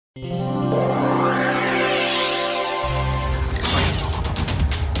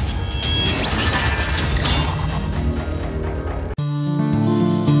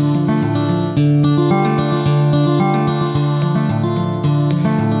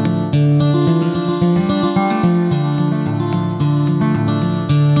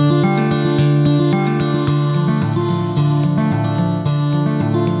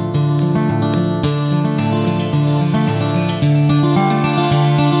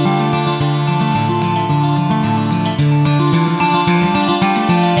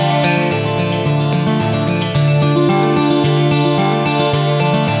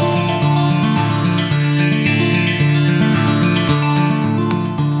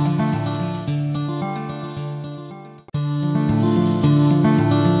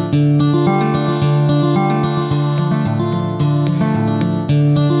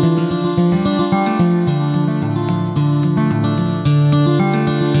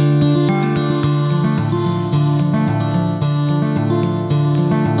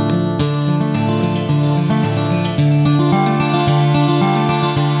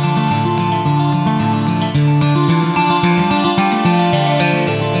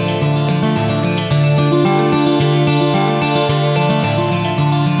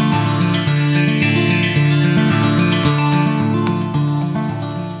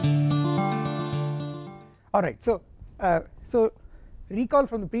Alright, so recall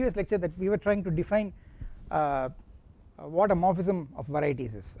from the previous lecture that we were trying to define what a morphism of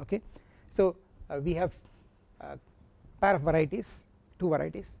varieties is. Okay, so we have a pair of varieties, two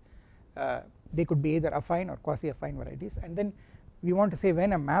varieties, they could be either affine or quasi-affine varieties, and then we want to say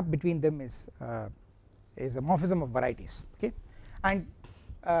when a map between them is a morphism of varieties. Okay, and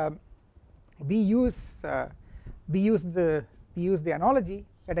we use the analogy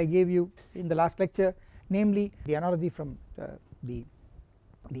that I gave you in the last lecture, namely the analogy from the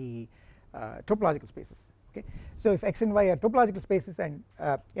topological spaces. Okay, so if x and y are topological spaces and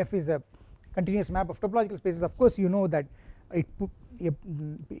f is a continuous map of topological spaces, of course you know that a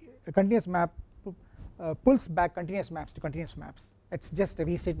continuous map pulls back continuous maps to continuous maps. That's just a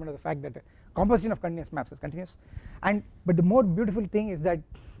restatement of the fact that a composition of continuous maps is continuous. But the more beautiful thing is that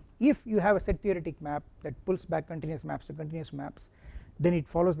if you have a set theoretic map that pulls back continuous maps to continuous maps, then it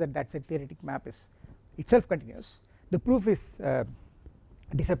follows that that set theoretic map is itself continuous. The proof is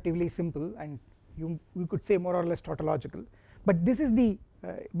deceptively simple, and you could say more or less tautological, but this is the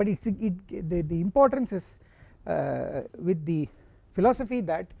importance is with the philosophy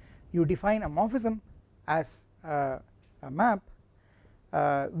that you define a morphism as a map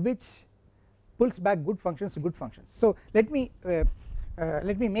which pulls back good functions to good functions. So let me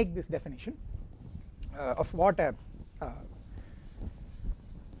make this definition of what a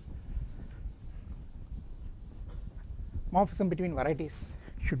morphism between varieties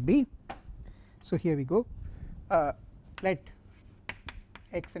should be. So here we go, let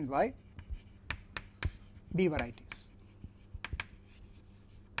x and y be varieties.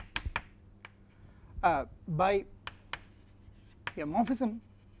 By a morphism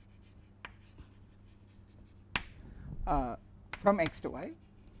from x to y,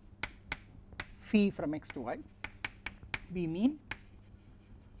 phi from x to y, we mean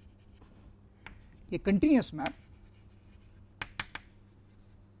a continuous map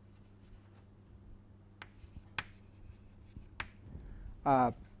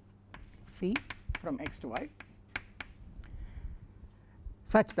phi from x to y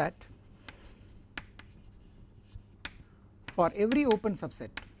such that for every open subset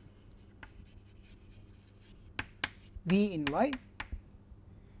V in Y,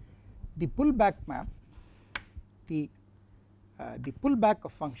 the pullback map, the pullback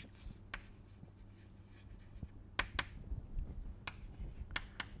of functions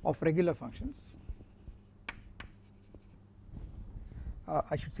of regular functions,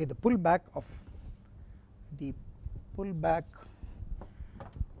 I should say the pullback of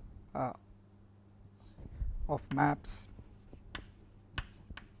maps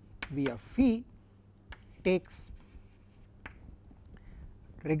via phi takes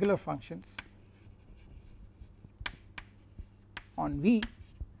regular functions on V,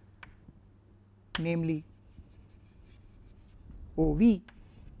 namely OV,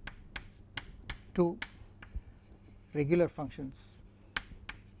 to regular functions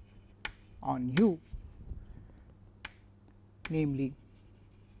on U, namely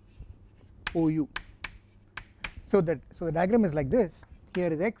OU. So the diagram is like this: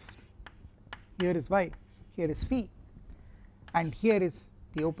 here is x, here is y, here is phi, and here is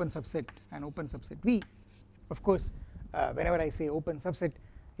the open subset and open subset V. Of course, whenever I say open subset,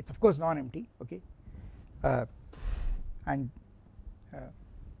 it's of course non-empty. Okay, and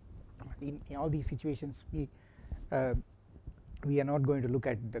in all these situations we are not going to look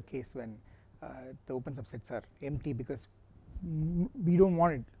at the case when the open subsets are empty, because we don't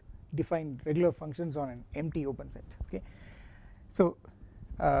want to define regular functions on an empty open set. Okay, so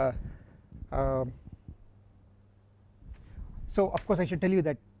so of course I should tell you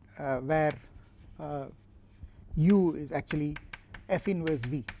that where u is actually f inverse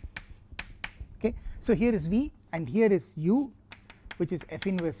v. Okay, so here is v and here is u, which is f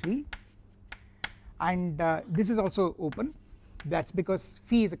inverse v, and this is also open. That's because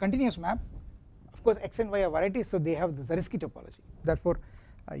phi is a continuous map. Of course x and y are varieties, so they have the Zariski topology. Therefore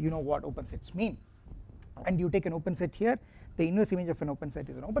you know what open sets mean, and you take an open set here. The inverse image of an open set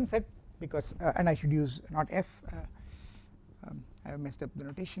is an open set, because and I should use not f, I have messed up the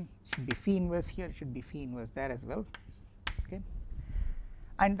notation. It should be phi inverse here, it should be phi inverse there as well. Okay,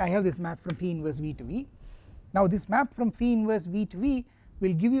 and I have this map from phi inverse v to v. Now this map from phi inverse v to v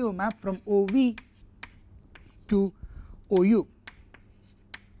will give you a map from OV to OU.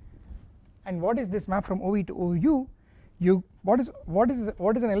 And what is this map from OV to OU? What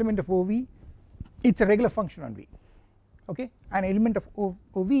is an element of OV? It's a regular function on V. Okay, an element of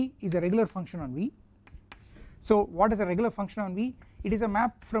OV is a regular function on V. So what is a regular function on V? It is a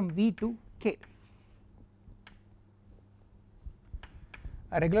map from V to K.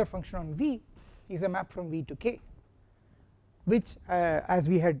 A regular function on V is a map from V to K, which as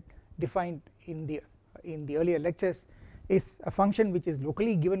we had defined in the earlier lectures, is a function which is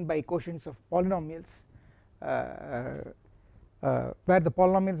locally given by quotients of polynomials, where the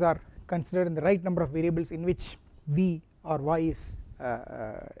polynomials are considered in the right number of variables in which v or y is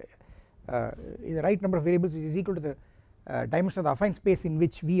the right number of variables, which is equal to the dimension of the affine space in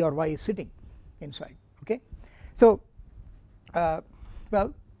which v or y is sitting inside. Okay, so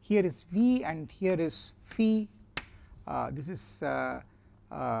well, here is v and here is phi. This is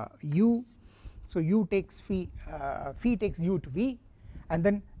u. So u takes phi, phi takes u to v, and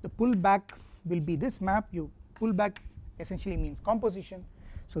then the pullback will be this map. You pull back essentially means composition.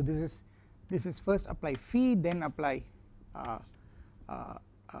 So this is first apply phi, then apply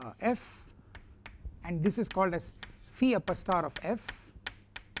f, and this is called as phi upper star of f.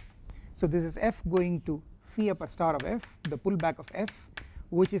 So this is f going to phi upper star of f, the pullback of f,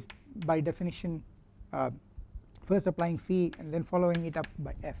 which is by definition first applying phi and then following it up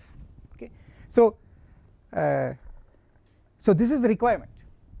by f. Okay, so so this is the requirement.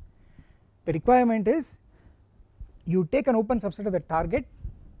 The requirement is you take an open subset of the target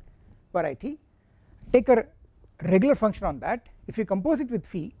variety, take a regular function on that. If you compose it with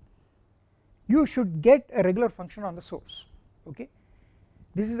phi, you should get a regular function on the source. Okay,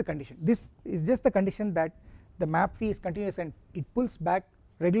 this is the condition. This is just the condition that the map phi is continuous and it pulls back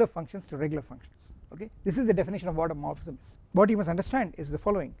regular functions to regular functions. Okay, this is the definition of what a morphism is. What you must understand is the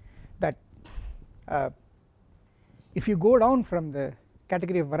following, that if you go down from the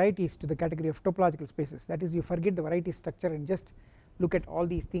category of varieties to the category of topological spaces, that is, you forget the variety structure and just look at all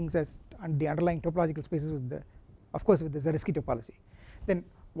these things as the underlying topological spaces with the, of course, with the Zariski topology, then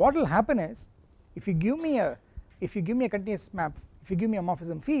what will happen is, if you give me a continuous map, if you give me a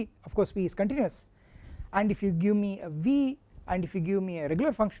morphism phi, of course phi is continuous, and if you give me a v and if you give me a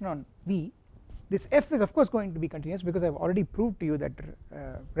regular function on v, this f is of course going to be continuous, because I have already proved to you that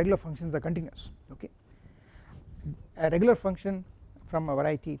regular functions are continuous. Okay, a regular function from a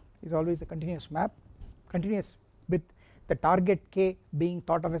variety is always a continuous map, continuous with the target k being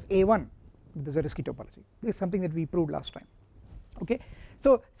thought of as a1 with the Zariski topology. This is something that we proved last time. Okay,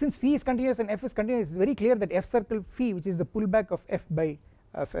 so since phi is continuous and f is continuous, it is very clear that f circle phi, which is the pullback of f by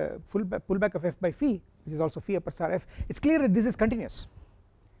pullback of f by phi, which is also phi upper star f, it's clear that this is continuous.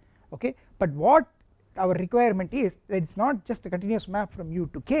 Okay, but what our requirement is that it's not just a continuous map from u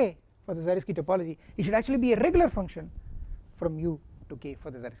to k for the Zariski topology, it should actually be a regular function from u to k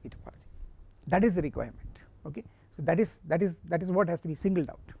for the Zariski topology. That is the requirement. Okay, so that is what has to be singled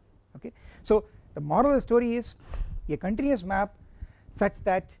out. Okay, so the moral of the story is a continuous map such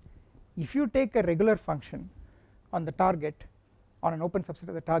that if you take a regular function on the target, on an open subset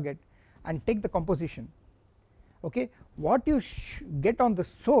of the target, and take the composition, okay, what you get on the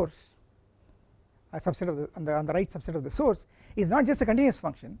source, a subset of the on the right subset of the source, is not just a continuous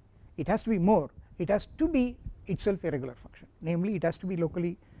function. It has to be more. It has to be itself a regular function, namely it has to be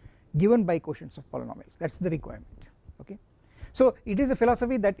locally given by quotients of polynomials. That is the requirement. Okay, so it is a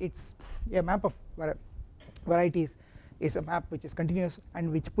philosophy that it's a map of varieties is a map which is continuous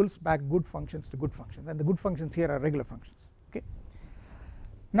and which pulls back good functions to good functions, and the good functions here are regular functions. Okay,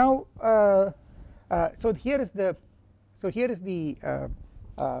 now so here is the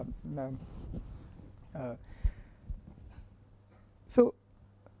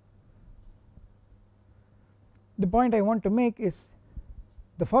the point I want to make is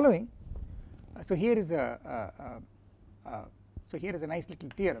the following. So here is a nice little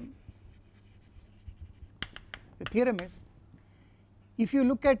theorem. The theorem is, if you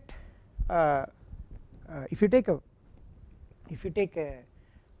look at if you take a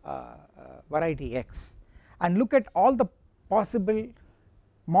variety x and look at all the possible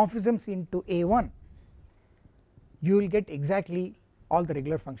morphisms into A1, you will get exactly all the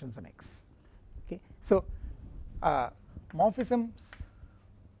regular functions on x. Okay, so morphisms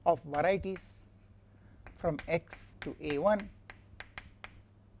of varieties from x to A1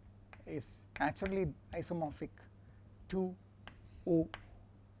 is naturally isomorphic to O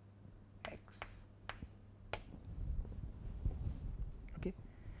x. Okay,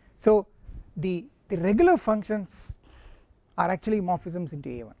 so the regular functions are actually morphisms into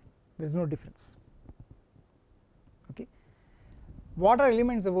A1, there is no difference. Okay, what are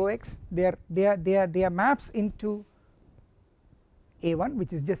elements of OX? They are maps into A1,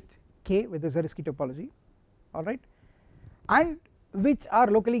 which is just K with the Zariski topology, alright, and which are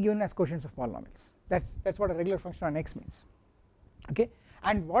locally given as quotients of polynomials. That's what a regular function on x means. Okay,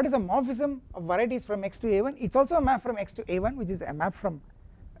 and what is a morphism of varieties from x to A1? It's also a map from x to A1, which is a map from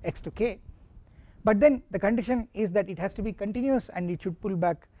x to K, but then the condition is that it has to be continuous and it should pull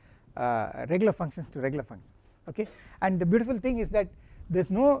back regular functions to regular functions. Okay, and the beautiful thing is that there is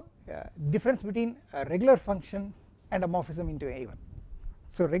no difference between a regular function and a morphism into A1.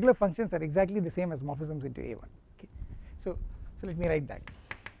 So regular functions are exactly the same as morphisms into A1. Okay, so let me write that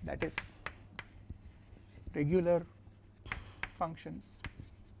is regular functions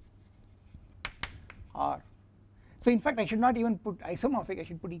are, so in fact I should not even put isomorphic, I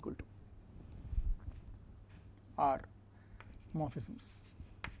should put equal to, are morphisms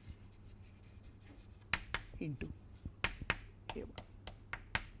into A1.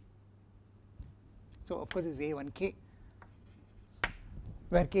 So of course it is A1K,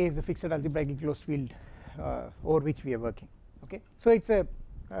 where K is the fixed algebraically closed field over which we are working. Okay, so it's a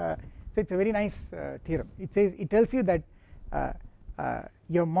very nice theorem. It tells you that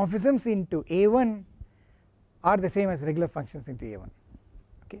your morphisms into A1 are the same as regular functions into A1.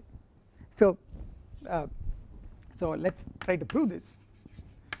 Okay, so let's try to prove this.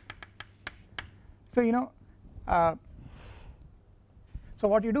 So so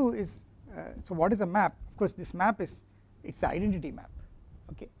what you do is, so what is a map? Of course this map is, it's the identity map.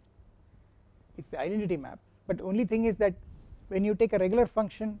 Okay, it's the identity map, but only thing is that when you take a regular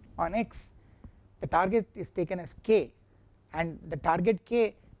function on x, the target is taken as k, and the target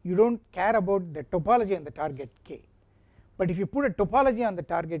k, you don't care about the topology on the target k, but if you put a topology on the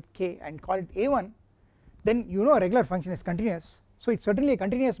target k and call it A1, then you know a regular function is continuous, so it's certainly a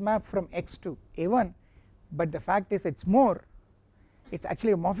continuous map from x to A1, but the fact is it's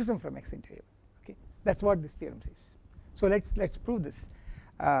actually a morphism from x into A1. Okay, that's what this theorem says. So let's prove this.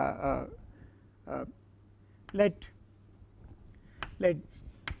 Let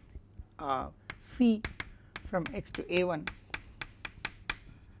phi from x to A1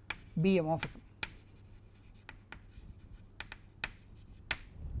 be a morphism.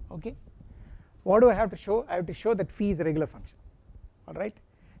 Okay, what do I have to show? I have to show that phi is a regular function. Alright,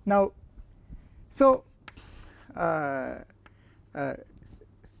 now so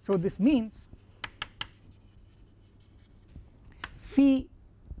this means phi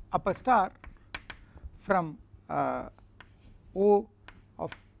upper star from O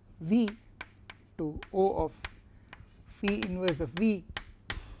of V to O of phi inverse of V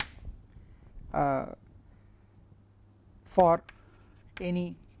for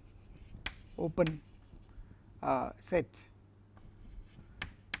any open set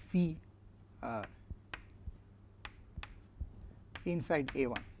V inside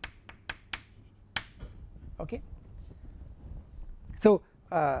A1. Okay, so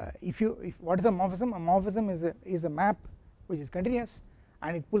if what is a morphism? A morphism is a map which is continuous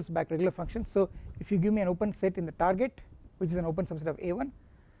and it pulls back regular functions. So if you give me an open set in the target, which is an open subset of A1,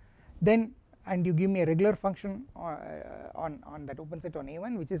 then and you give me a regular function on that open set on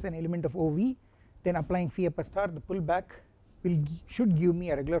A1, which is an element of OV, then applying phi upper star, the pullback should give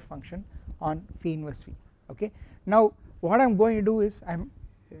me a regular function on phi inverse V. Okay, now what I am going to do is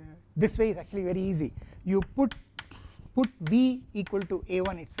this way is actually very easy. You put V equal to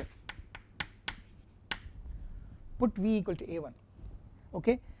A1 itself, put V equal to A1.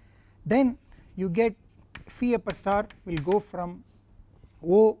 Okay, then you get phi upper star will go from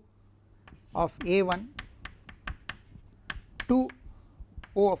O of A1 to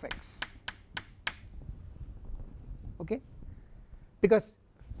O of x. Okay, because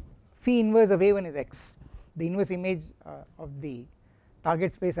phi inverse of A1 is x, the inverse image of the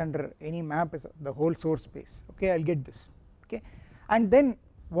target space under any map is the whole source space, okay. I will get this, okay. And then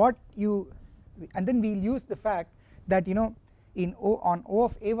what you, and then we will use the fact that in on O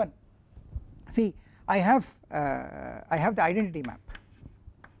of A1, see I have the identity map.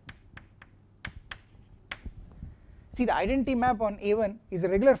 See, the identity map on A1 is a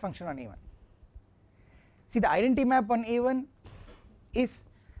regular function on A1. See, the identity map on A1 is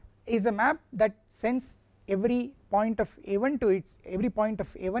a map that sends every point of A1 to its every point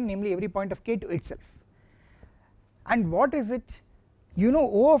of A1, namely every point of K to itself. And what is it?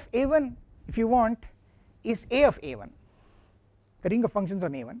 O of A1, if you want, is A of A1, the ring of functions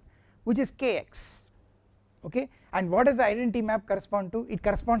on A1, which is Kx, okay. And what does the identity map correspond to? It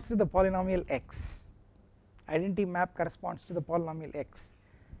corresponds to the polynomial x. Identity map corresponds to the polynomial x.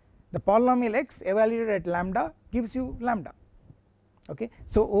 The polynomial x evaluated at lambda gives you lambda, okay.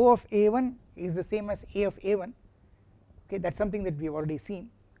 So O of A1 is the same as A of A1, okay. That is something that we have already seen.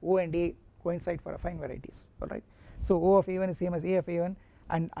 O and A coincide for affine varieties, alright. So O of A1 is same as A of A1,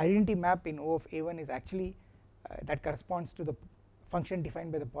 and identity map in O of A1 is actually that corresponds to the function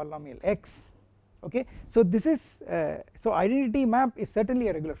defined by the polynomial x, okay. So this is so identity map is certainly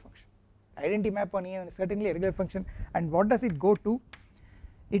a regular function. Identity map on A1 is certainly a regular function, and what does it go to?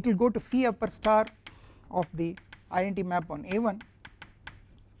 It will go to phi upper star of the identity map on A1,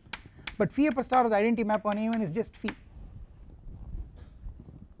 but phi upper star of the identity map on A1 is just phi.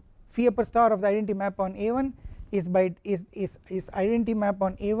 Phi upper star of the identity map on A1 is identity map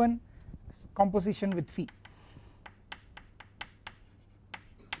on A1 composition with phi,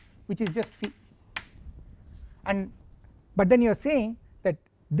 which is just phi. And but then you are saying that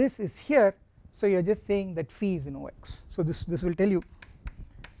this is here, so you are just saying that phi is in Ox. So this will tell you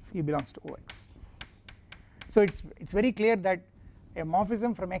phi belongs to Ox. So it's very clear that a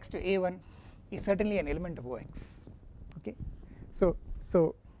morphism from X to A1 is certainly an element of Ox, okay. So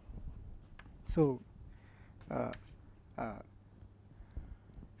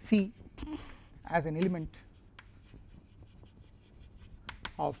phi as an element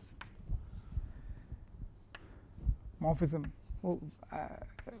of morphism,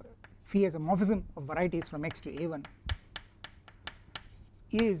 phi as a morphism of varieties from X to A1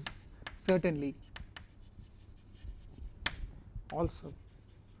 is certainly also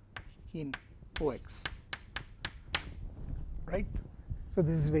in Ox, right. So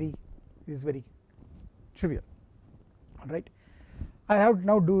this is very trivial, alright. I have to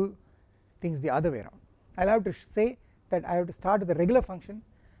now do things the other way around. I will have to say that I have to start with a regular function,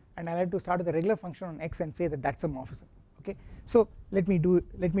 and I will have to start with a regular function on X and say that that is a morphism, okay. So let me do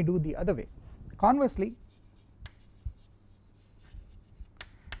the other way. Conversely,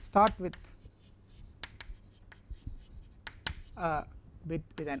 start with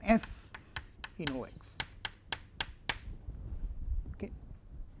an f in Ox, okay.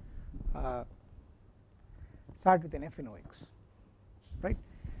 Start with an f in Ox, right.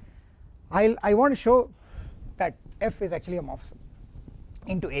 I want to show that f is actually a morphism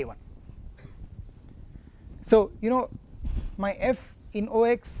into A1. So my f in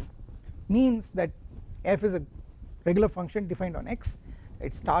Ox means that f is a regular function defined on X,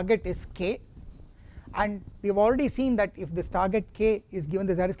 its target is K, and we have already seen that if this target K is given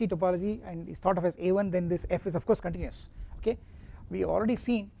the Zariski topology and is thought of as A1, then this f is of course continuous, okay. We have already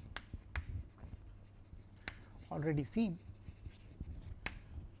seen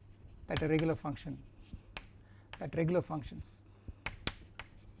that regular functions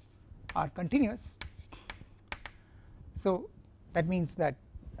are continuous. So that means that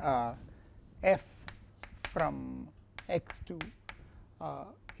f from X to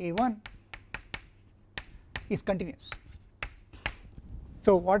A1 is continuous.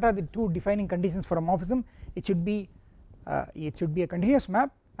 So what are the two defining conditions for a morphism? It should be a continuous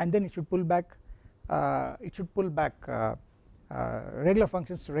map, and then it should pull back regular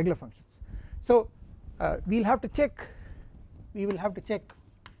functions to regular functions. So we will have to check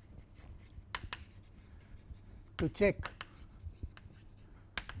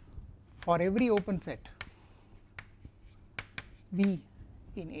for every open set V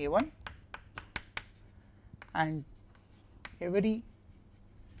in A1 and every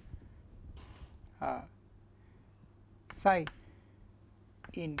psi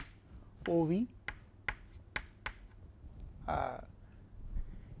in OV,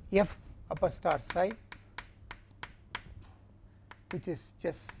 f upper star psi, which is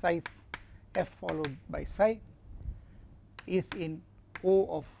just psi f followed by psi, is in O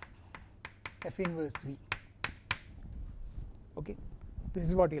of f inverse V, okay. This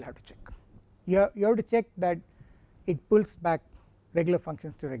is what you will have to check. You have to check that it pulls back regular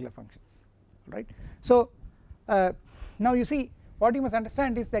functions to regular functions, right. So now you see what you must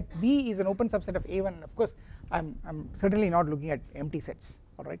understand is that V is an open subset of A1, and of course I'm certainly not looking at empty sets,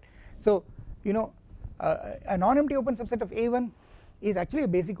 alright. So you know a non-empty open subset of A1 is actually a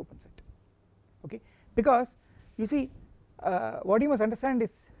basic open set, okay, because you see what you must understand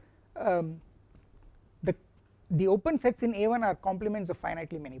is the open sets in A1 are complements of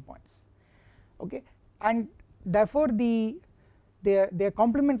finitely many points, okay, and therefore they are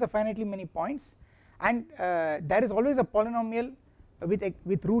complements of finitely many points, and there is always a polynomial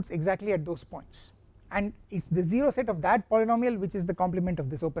with roots exactly at those points, and it's the 0 set of that polynomial which is the complement of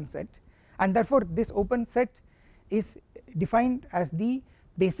this open set, and therefore this open set is defined as the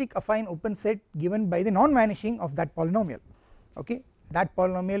basic affine open set given by the non-vanishing of that polynomial, okay, that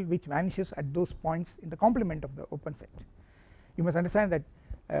polynomial which vanishes at those points in the complement of the open set. You must understand that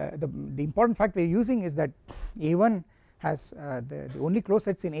the important fact we are using is that A1 has the only closed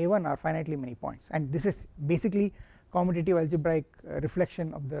sets in A1 are finitely many points, and this is basically commutative algebraic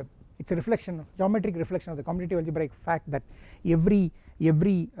reflection of the, it's a reflection, geometric reflection of the commutative algebraic fact that every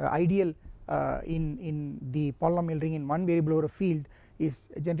ideal in the polynomial ring in one variable over a field is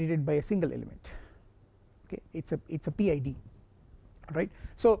generated by a single element, okay, it's a PID, right.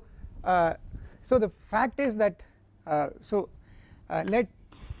 So so the fact is that let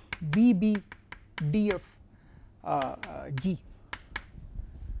V be D of G,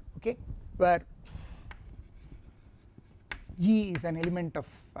 okay, where G is an element of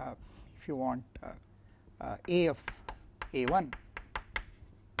if you want A of A1,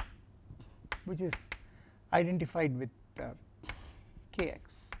 which is identified with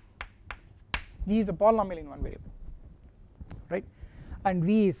Kx. G is a polynomial in one variable, right, and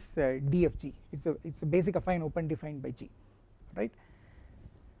V is D of G, it's a basic affine open defined by G, right.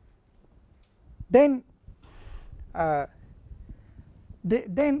 Then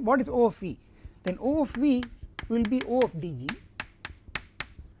then what is O of V? Then O of V will be O of dg,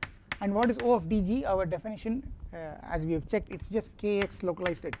 and what is O of dg? Our definition as we have checked, it's just Kx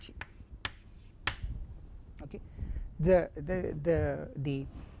localized at G, okay. The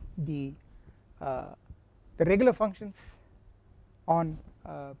regular functions on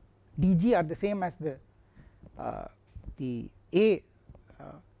dg are the same as the A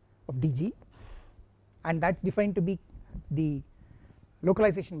of dg, and that's defined to be the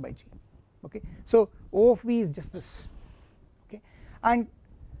localization by G, okay. So O of V is just this, okay, and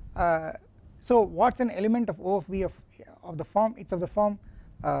so what's an element of O of V of the form, it's of the form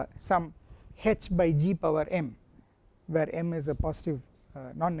some h by G power m, where m is a positive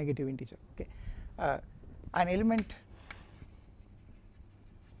non-negative integer, okay. An element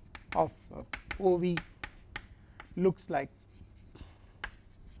of OV looks like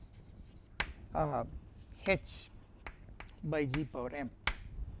h by G power m,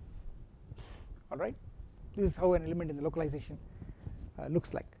 alright. This is how an element in the localization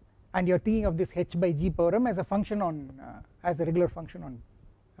looks like, and you are thinking of this h by G power m as a function on as a regular function on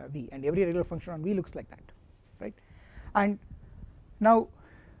V, and every regular function on V looks like that, right. And now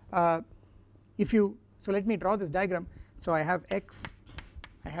if you, so let me draw this diagram. So I have x,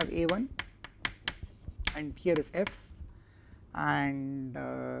 I have A1, and here is f, and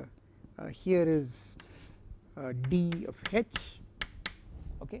here is d of h,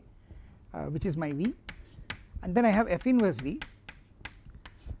 okay, which is my V, and then I have f inverse V.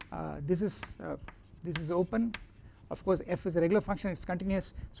 This is open, of course f is a regular function, it's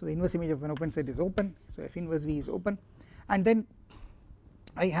continuous, so the inverse image of an open set is open, so f inverse V is open, and then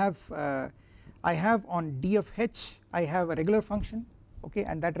I have on d of h I have a regular function, okay,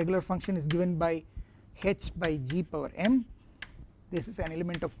 and that regular function is given by h by G power m. This is an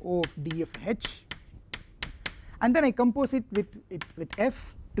element of O of d of h, and then I compose it with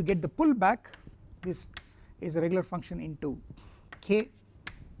f to get the pullback. This is a regular function into k,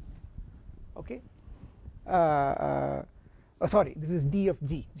 okay. Sorry, this is d of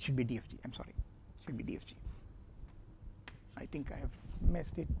G, it should be d of G, I'm sorry, it should be d of G. I think I have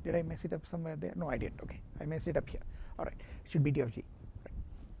messed it, did I mess it up somewhere there? No, I didn't, okay, I messed it up here, alright, it should be d of G, right.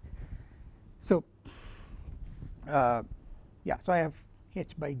 So yeah, so I have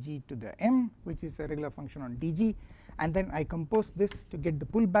h by G to the m, which is a regular function on dg, and then I compose this to get the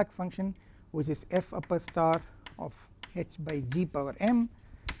pullback function, which is f upper star of h by G power m,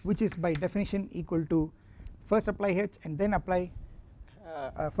 which is by definition equal to first apply h and then apply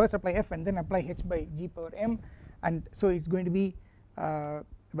first apply f and then apply h by G power m, and so it's going to be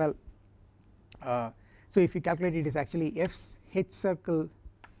well, so if you calculate it is actually f's h circle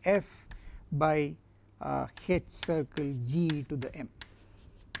f by h circle G to the m.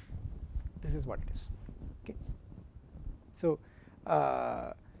 This is what it is, okay. So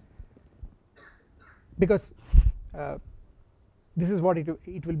because this is what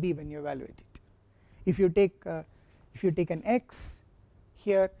it will be when you evaluate it. If you take an x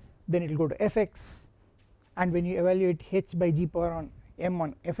here, then it will go to fx, and when you evaluate h by g power on m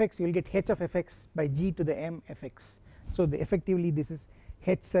on fx, you will get h of fx by g to the m fx. So effectively this is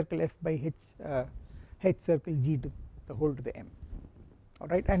h circle f by h circle g to the whole to the m,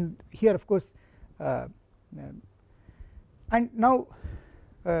 alright. And here of course and now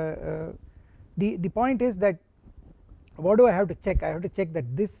the point is that what do I have to check? I have to check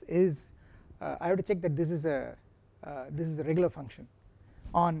that this is a regular function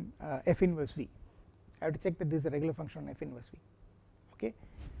on f inverse v. I have to check that this is a regular function on f inverse v. Okay,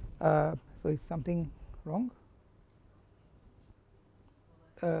 so is something wrong?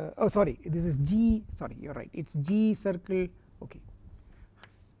 Oh sorry, this is g, sorry you're right, it's g circle, okay,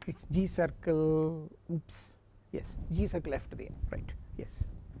 it's g circle, oops, yes, g circle f to the n, right, yes,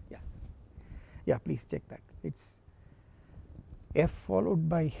 yeah please check that, it's f followed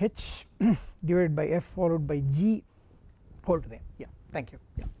by h divided by f followed by g whole to the n, yeah, thank you,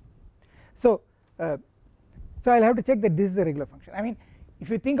 yeah. So so I'll have to check that this is a regular function. I mean, if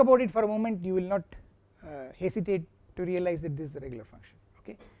you think about it for a moment, you will not hesitate to realize that this is a regular function,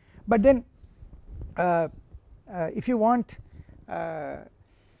 okay. But then if you want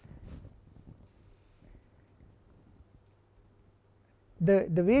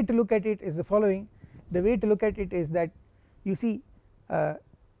the way to look at it is the following. The way to look at it is that you see the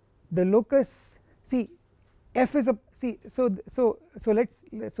locus, see f is a, see so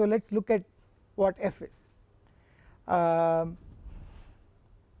let's look at what f is.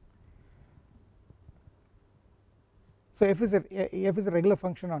 So f is a regular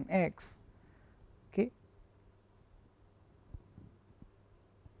function on x, okay.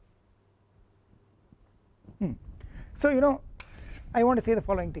 So you know, I want to say the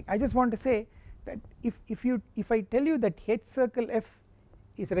following thing. I just want to say that if I tell you that h circle f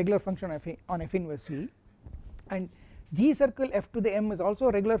is a regular function on f inverse v, and g circle f to the m is also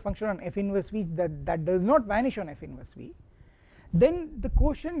a regular function on f inverse v that does not vanish on f inverse v, then the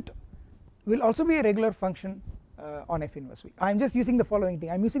quotient will also be a regular function on f inverse v. I am just using the following thing,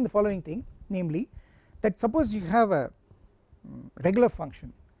 I am using the following thing, namely that suppose you have a regular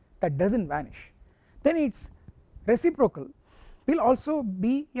function that does not vanish, then its reciprocal will also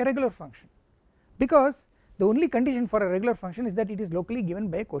be a regular function, because the only condition for a regular function is that it is locally given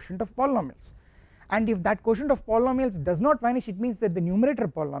by a quotient of polynomials, and if that quotient of polynomials does not vanish, it means that the numerator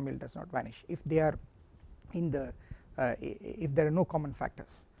polynomial does not vanish if they are in the if there are no common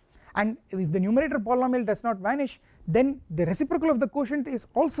factors, and if the numerator polynomial does not vanish, then the reciprocal of the quotient is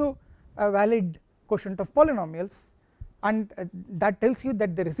also a valid quotient of polynomials, and that tells you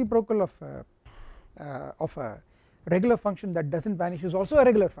that the reciprocal of a regular function that does not vanish is also a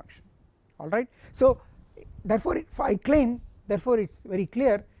regular function, alright. So therefore if I claim, therefore it is very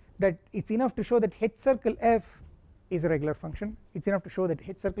clear that it is enough to show that h circle f is a regular function, it is enough to show that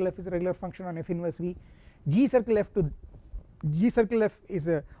h circle f is a regular function on f inverse v, g circle f is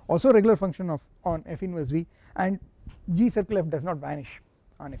also a regular function on f inverse v, and g circle f does not vanish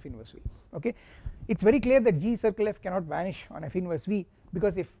on f inverse v, okay. It is very clear that g circle f cannot vanish on f inverse v,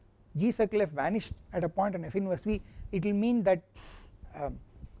 because if g circle f vanished at a point on f inverse v, it will mean that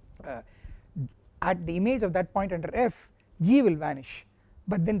at the image of that point under f, g will vanish,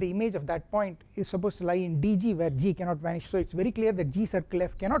 but then the image of that point is supposed to lie in dg where g cannot vanish. So it is very clear that g circle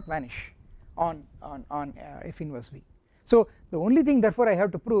f cannot vanish on f inverse v. So the only thing therefore I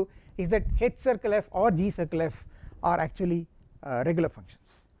have to prove is that h circle f or g circle f are actually regular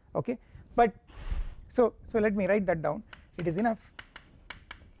functions, okay. But so let me write that down. It is enough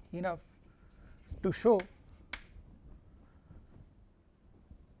to show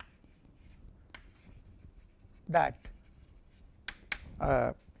that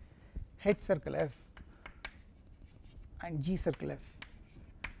h circle f and g circle f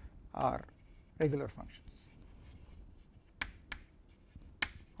are regular functions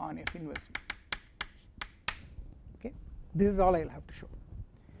on f inverse v, okay. This is all I will have to show,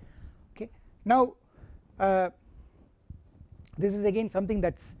 okay. Now this is again something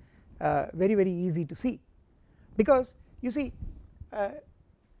that is very easy to see, because you see the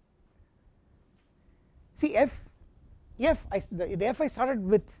f I started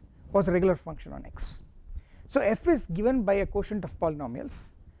with was a regular function on x. So f is given by a quotient of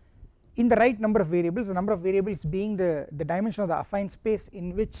polynomials in the right number of variables, the number of variables being the dimension of the affine space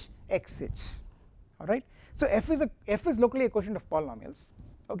in which x sits, alright. So f is locally a quotient of polynomials,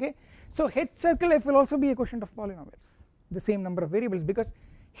 okay. So h circle f will also be a quotient of polynomials, the same number of variables, because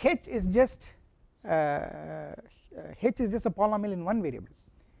h is just a polynomial in one variable.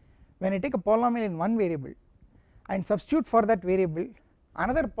 When I take a polynomial in one variable, and substitute for that variable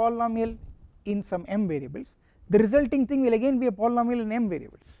another polynomial in some m variables, the resulting thing will again be a polynomial in m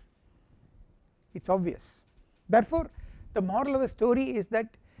variables. It is obvious. Therefore the moral of the story is that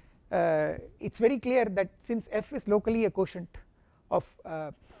it is very clear that since f is locally a quotient of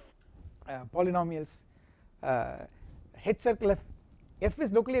polynomials, H circle f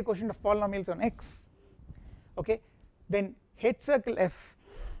is locally a quotient of polynomials on x, okay, then H circle f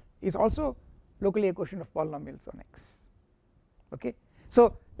is also locally a quotient of polynomials on x, okay.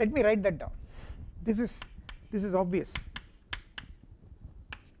 So let me write that down. This is obvious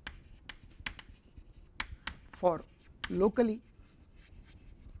for locally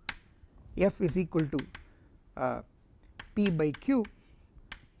f is equal to p by q,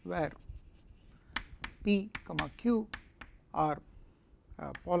 where p comma q are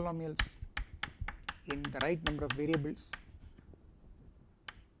polynomials in the right number of variables,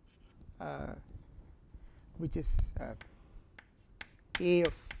 which is a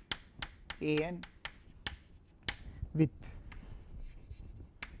of an with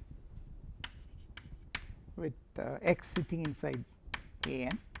x sitting inside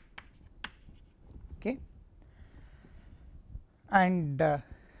an, okay, and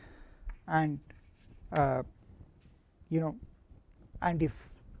you know, and if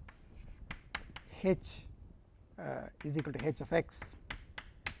h is equal to h of x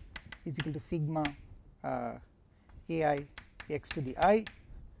is equal to sigma ai x to the I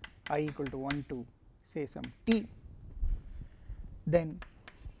equal to 1 to say some t, then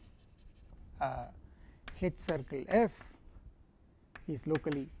H circle f is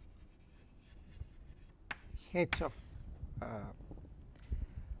locally h of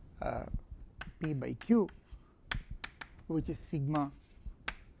p by q, which is sigma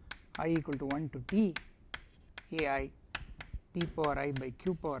I equal to 1 to t ai p power I by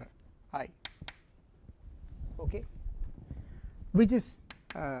q power I, okay, which is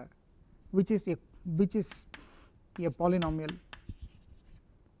a polynomial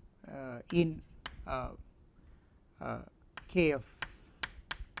in k of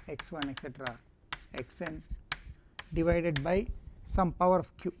x1 etc xn divided by some power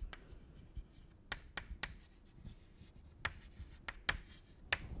of q.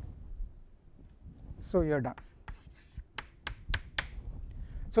 So you are done.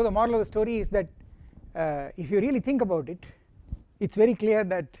 So the moral of the story is that if you really think about it, it is very clear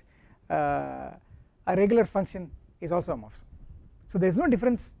that a regular function is also a morphism. So there is no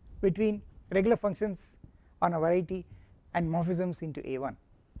difference between regular functions on a variety and morphisms into A1,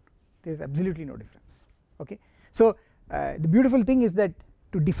 there is absolutely no difference, okay. So the beautiful thing is that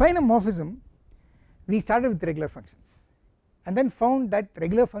to define a morphism we started with regular functions and then found that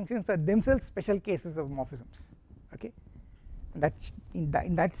regular functions are themselves special cases of morphisms, okay, and that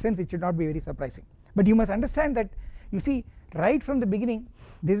in that sense it should not be very surprising. But you must understand that, you see, right from the beginning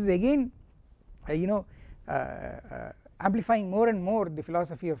this is again you know amplifying more and more the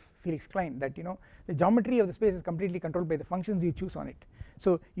philosophy of Felix Klein, that you know the geometry of the space is completely controlled by the functions you choose on it.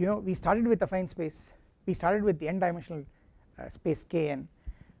 So you know we started with affine space, we started with the n dimensional space Kn,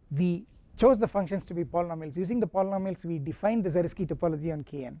 we chose the functions to be polynomials. Using the polynomials we defined the Zariski topology on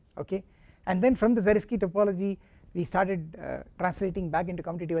Kn, okay, and then from the Zariski topology we started translating back into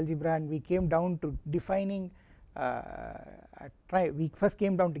commutative algebra and we came down to defining we first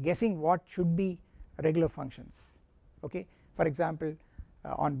came down to guessing what should be regular functions, okay, for example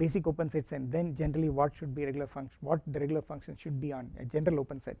on basic open sets, and then generally what should be regular function, what the regular function should be on a general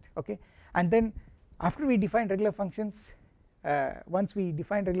open set, okay, and then after we defined regular functions, once we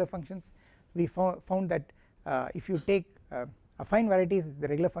defined regular functions we found that if you take affine varieties the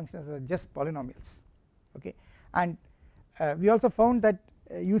regular functions are just polynomials, okay, and we also found that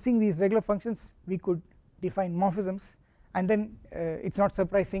using these regular functions we could define morphisms, and then it is not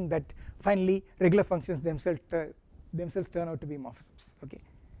surprising that finally regular functions themselves turn out to be morphisms, okay.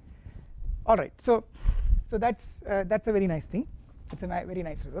 Alright, so that's a very nice thing, it's a very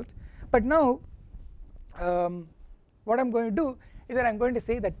nice result. But now what I am going to do is that I am going to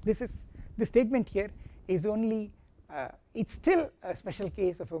say that this statement here is only it's still a special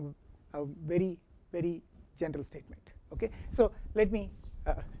case of a very very general statement, okay. So let me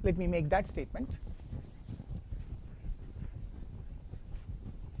make that statement.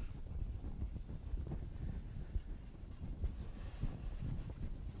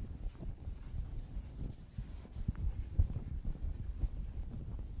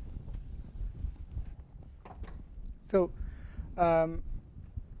 So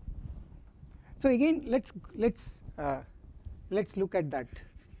so again let's look at that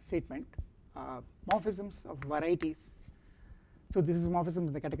statement, morphisms of varieties. So this is morphism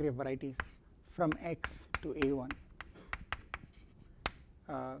in the category of varieties from X to A1.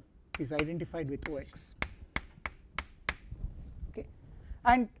 is identified with OX, okay,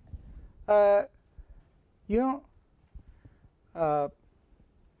 and you know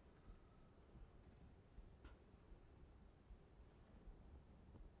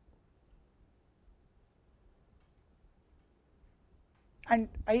and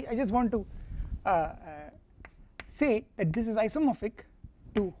I just want to say that this is isomorphic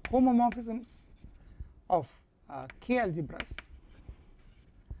to homomorphisms of k-algebras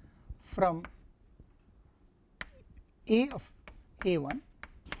from A of A1,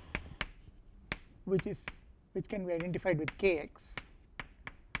 which can be identified with kx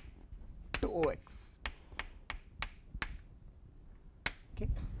to OX. Okay,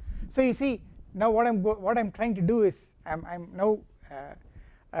 so you see now what I'm trying to do is I'm now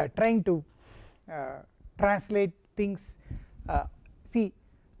trying to translate things. See,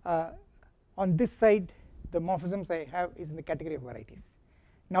 on this side the morphisms I have is in the category of varieties.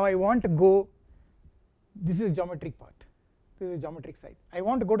 Now I want to go, this is geometric part, this is geometric side. I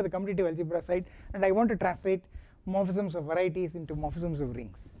want to go to the commutative algebra side and I want to translate morphisms of varieties into morphisms of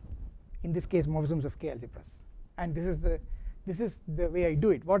rings, in this case morphisms of k-algebras, and this is the way I do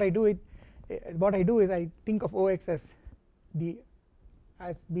it. What I do is I think of OX as being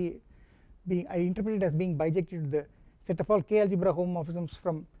I interpret it as being bijected to the set of all k-algebra homomorphisms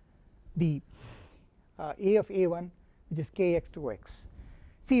from the A of A1, which is kx to OX.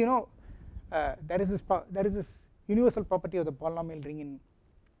 See, you know, there is this universal property of the polynomial ring in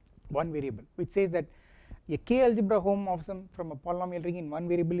one variable, which says that a k-algebra homomorphism from a polynomial ring in one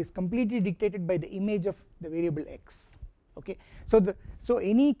variable is completely dictated by the image of the variable x. Okay, so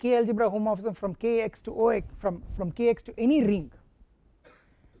any k-algebra homomorphism from kx to OX, from kx to any ring,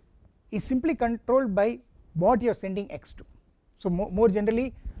 is simply controlled by what you are sending x to. So more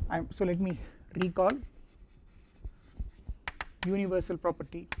generally, so let me recall universal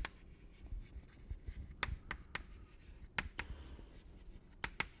property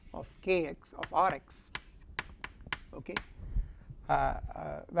of kx of Rx, okay,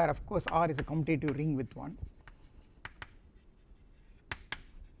 where of course R is a commutative ring with 1.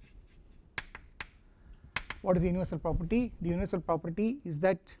 What is the universal property? The universal property is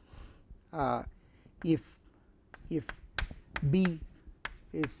that if B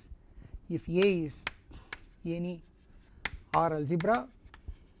is, if A is any R algebra,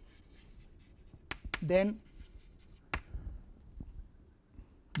 then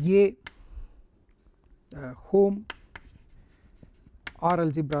A home R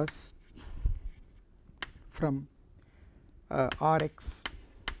algebras from Rx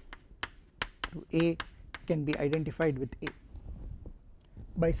to A can be identified with A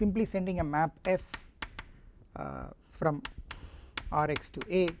by simply sending a map F from Rx to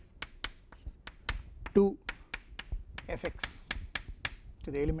A to Fx,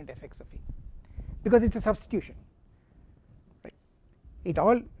 to the element Fx of A, because it is a substitution, right. It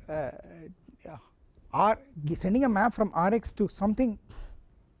all sending a map from Rx to something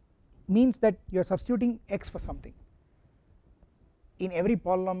means that you are substituting x for something in every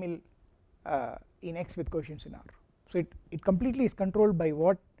polynomial in X with coefficients in R. So it completely is controlled by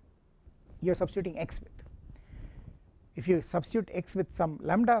what you are substituting x with. If you substitute x with some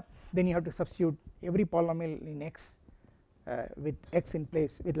lambda, then you have to substitute every polynomial in X with x in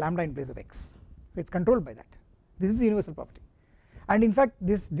place, with lambda in place of x. So it is controlled by that. This is the universal property, and in fact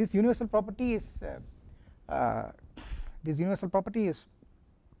this universal property is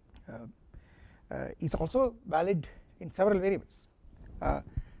also valid in several variables.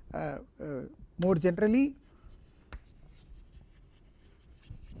 More generally,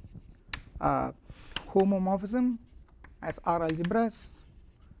 homomorphism as R algebras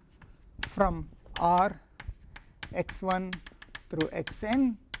from R x1 through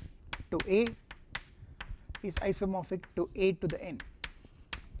xn to A is isomorphic to A to the n,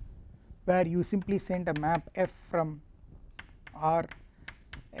 where you simply send a map F from R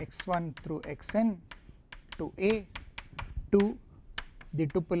x1 through xn to A to the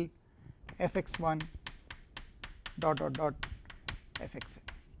tuple fx1 dot dot dot fxn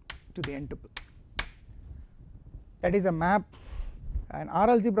to the n tuple. That is a map, an R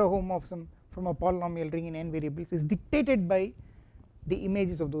algebra homomorphism from a polynomial ring in n variables is dictated by the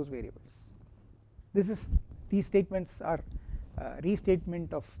images of those variables. These statements are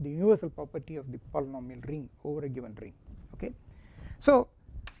restatement of the universal property of the polynomial ring over a given ring. Okay, so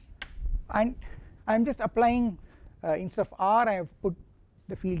and I am just applying, instead of R I have put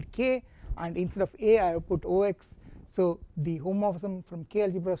the field k, and instead of A I have put OX. So the homomorphism from k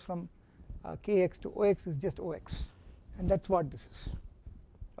algebras from kx to OX is just OX, and that is what this is.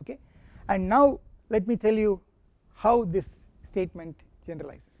 Okay, and now let me tell you how this statement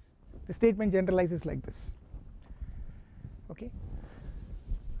generalizes. The statement generalizes like this. Okay,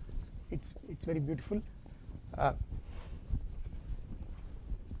 it's very beautiful.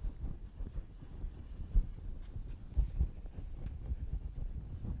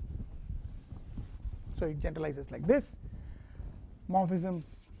 So it generalizes like this: morphisms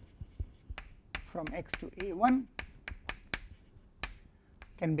from X to A1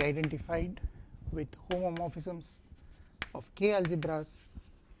 can be identified with homomorphisms of k-algebras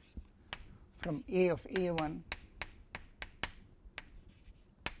from A of A1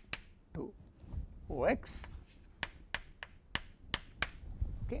 to OX,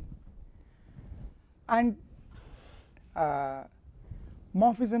 okay, and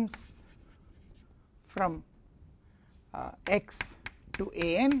morphisms from X to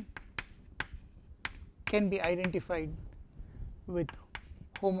AN can be identified with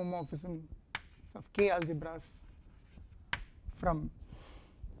homomorphisms of k-algebras from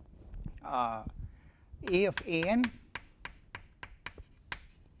A of AN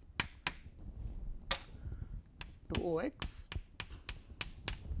to OX,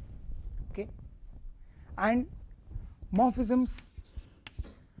 okay, and morphisms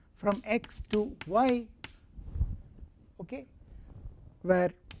from X to Y, okay,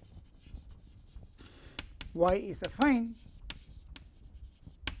 where Y is affine,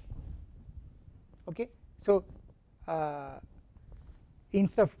 okay. So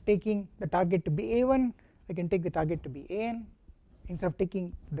instead of taking the target to be A1, I can take the target to be AN. Instead of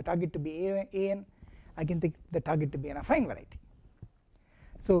taking the target to be AN, I can take the target to be an affine variety.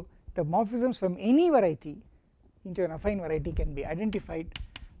 So the morphisms from any variety into an affine variety can be identified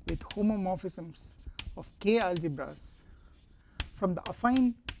with homomorphisms of k-algebras from the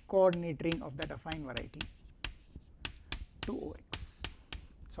affine coordinate ring of that affine variety to OX.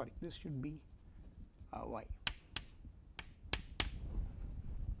 Sorry, this should be Y.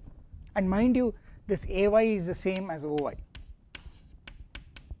 And mind you, this AY is the same as OY.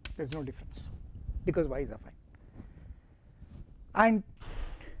 There is no difference because Y is affine. And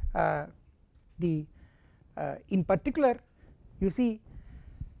in particular, you see,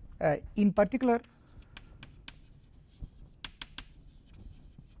 in particular,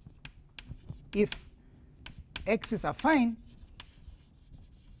 if X is affine,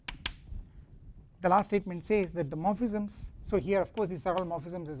 the last statement says that the morphisms, so here of course these are all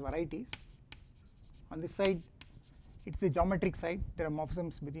morphisms as varieties. On this side it is the geometric side, there are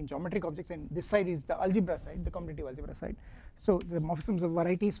morphisms between geometric objects, and this side is the algebra side, the commutative algebra side. So the morphisms of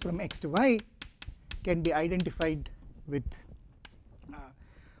varieties from X to Y can be identified with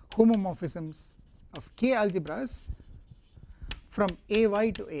homomorphisms of k-algebras from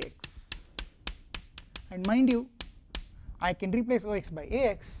AY to AX, and mind you, I can replace OX by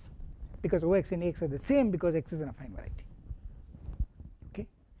AX because OX and AX are the same because X is an affine variety, okay.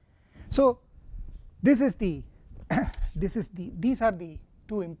 So this is the these are the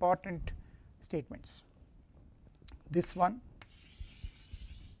two important statements, this one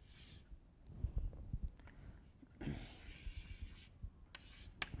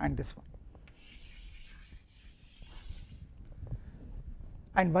and this one.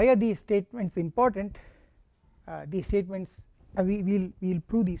 And why are these statements important? These statements we will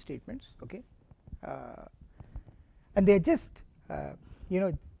prove these statements, okay, and they are just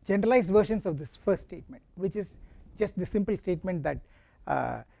generalized versions of this first statement, which is just the simple statement that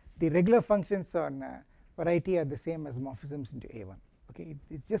the regular functions on variety are the same as morphisms into A1, okay.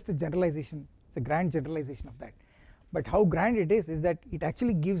 It's just a generalization, it's a grand generalization of that, but how grand it is that it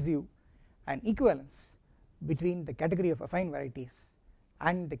actually gives you an equivalence between the category of affine varieties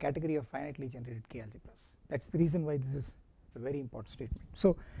and the category of finitely generated k-algebras. That is the reason why this is a very important statement.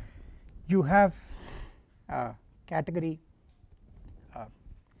 So you have category,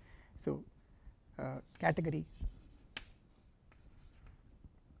 category,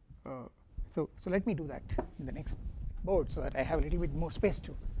 so let me do that in the next board so that I have a little bit more space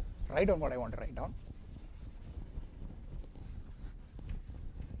to write down what I want to write down.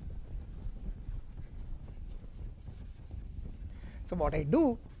 So what I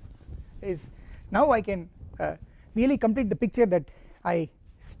do is now I can really complete the picture that I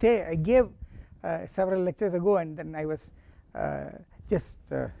gave several lectures ago, and then I was just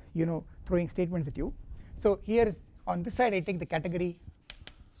throwing statements at you. So here is on this side I take the category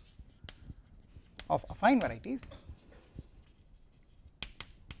of affine varieties,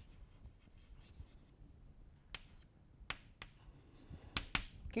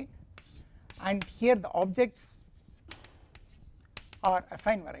 okay, and here the objects are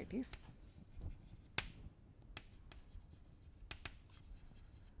affine varieties,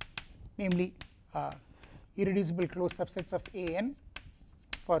 namely irreducible closed subsets of AN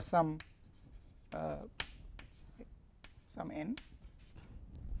for some n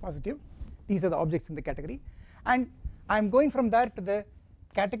positive. These are the objects in the category, and I am going from there to the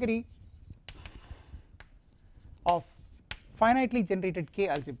category of finitely generated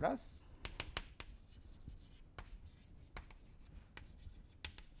k-algebras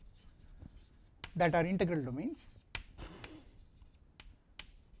that are integral domains.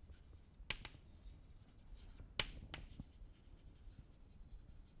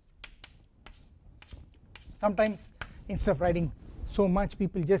 Sometimes instead of writing so much,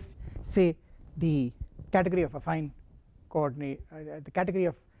 people just say the category of affine coordinate, the category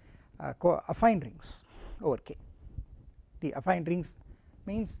of affine rings over K. The affine rings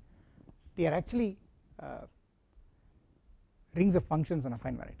means they are actually rings of functions on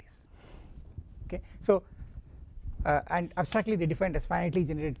affine varieties. Okay, so and abstractly they defined as finitely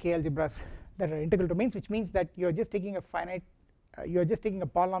generated k-algebras that are integral domains, which means that you are just taking a finite, you are just taking a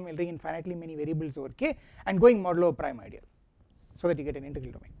polynomial ring in finitely many variables over K and going modulo a prime ideal, so that you get an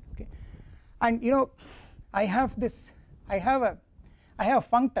integral domain. Okay, and you know I have this, I have a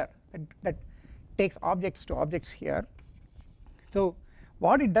functor that takes objects to objects here. So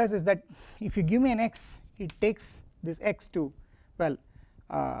what it does is that if you give me an x, it takes this x to, well,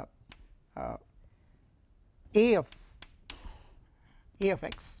 a of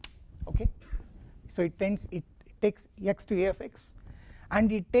x. Okay, so it takes x to a of x,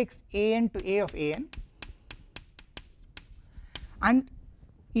 and it takes an to a of an, and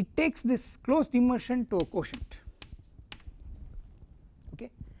it takes this closed immersion to a quotient. Okay,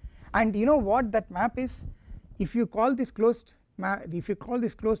 and you know what that map is? If you call this closed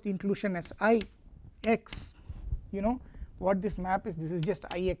inclusion as I x, you know what this map is? This is just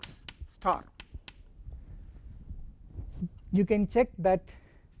I x star. You can check that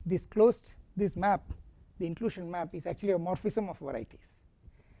this map, the inclusion map, is actually a morphism of varieties,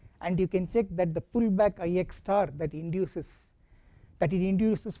 and you can check that the pullback I x star that it induces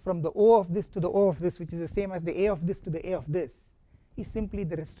from the O of this to the O of this, which is the same as the A of this to the A of this, is simply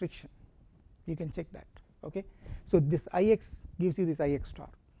the restriction. You can check that. Okay, so this Ix gives you this Ix star.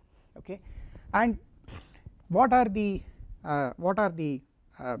 Okay, and what are the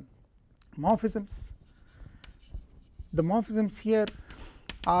morphisms? The morphisms here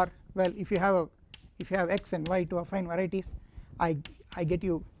are, well, if you have x and y to affine varieties, I get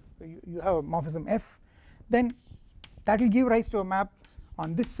you have a morphism f, then that will give rise to a map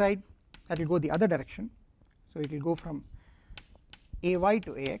on this side that will go the other direction. So it will go from ay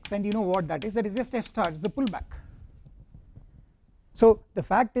to ax, and you know what that is? That is just f star, it is the pullback. So the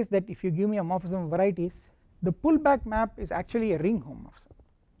fact is that if you give me a morphism of varieties, the pullback map is actually a ring homomorphism.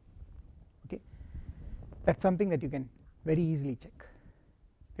 Okay, that's something that you can very easily check,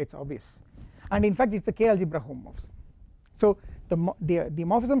 it's obvious, and in fact it's a k-algebra homomorphism. So the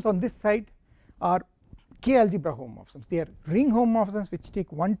morphisms on this side are k-algebra homomorphisms. They are ring homomorphisms which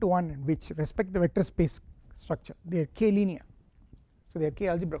take 1 to 1 and which respect the vector space structure. They are k-linear, so they are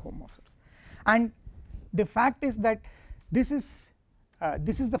k-algebra homomorphisms. And the fact is that this is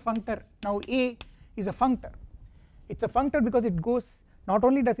the functor. Now A is a functor. It's a functor because it goes, not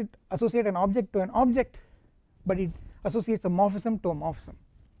only does it associate an object to an object, but it associates a morphism to a morphism.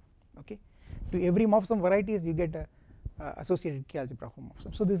 Okay, to every morphism varieties you get a associated k-algebra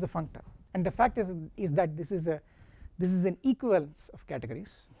homomorphism. So this is the functor, and the fact is that this is an equivalence of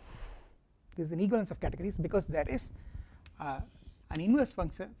categories. This is an equivalence of categories because there is an inverse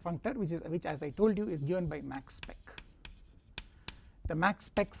functor which as I told you is given by max spec. The max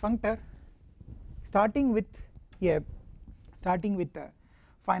spec functor, starting with a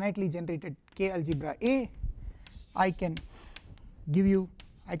finitely generated k-algebra A, I can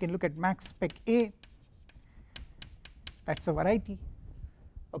look at max spec A, that's a variety,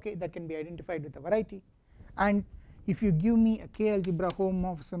 okay, that can be identified with a variety, and if you give me a k-algebra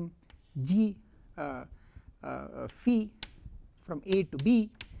homomorphism G phi from A to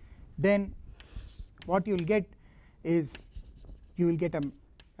B, then what you will get is you will get a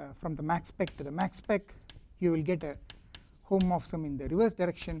from the max spec to the max spec, you will get a homomorphism in the reverse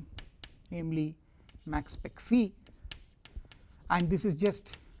direction, namely max spec phi, and this is just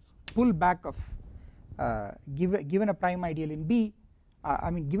pull back of given a prime ideal in B,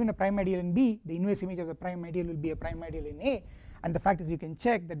 given a prime ideal in B, the inverse image of the prime ideal will be a prime ideal in A, and the fact is you can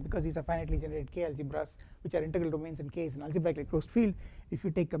check that because these are finitely generated k-algebras which are integral domains and K is an algebraically closed field, if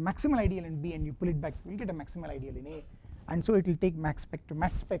you take a maximal ideal in B and you pull it back, you will get a maximal ideal in A, and so it will take max spec to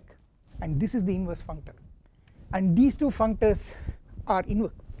max spec, and this is the inverse functor, and these two functors are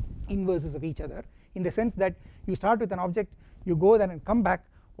inverses of each other in the sense that you start with an object, you go there and come back,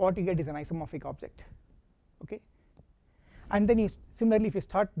 what you get is an isomorphic object. Okay, and then similarly if you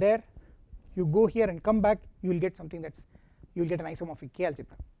start there, you go here and come back, you will get something that's, you will get an isomorphic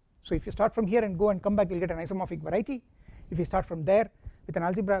k-algebra. So if you start from here and go and come back, you will get an isomorphic variety. If you start from there with an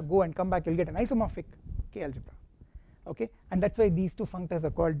algebra, go and come back, you will get an isomorphic k-algebra. Okay, and that's why these two functors are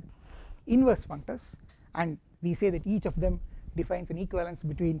called inverse functors, and we say that each of them defines an equivalence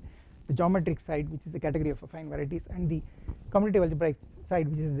between the geometric side, which is the category of affine varieties, and the commutative algebraic side,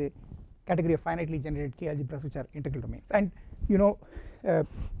 which is the category of finitely generated k-algebras, which are integral domains. And you know,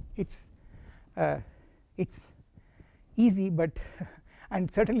 it's easy, but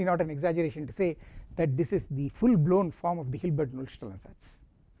and certainly not an exaggeration to say that this is the full blown form of the Hilbert-Nullstellensatz sets.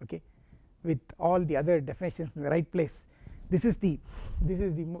 Okay, with all the other definitions in the right place. This is the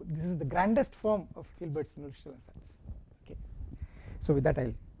grandest form of Hilbert's Nullstellensatz sets. Okay, so with that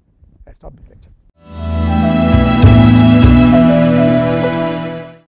I'll stop this lecture.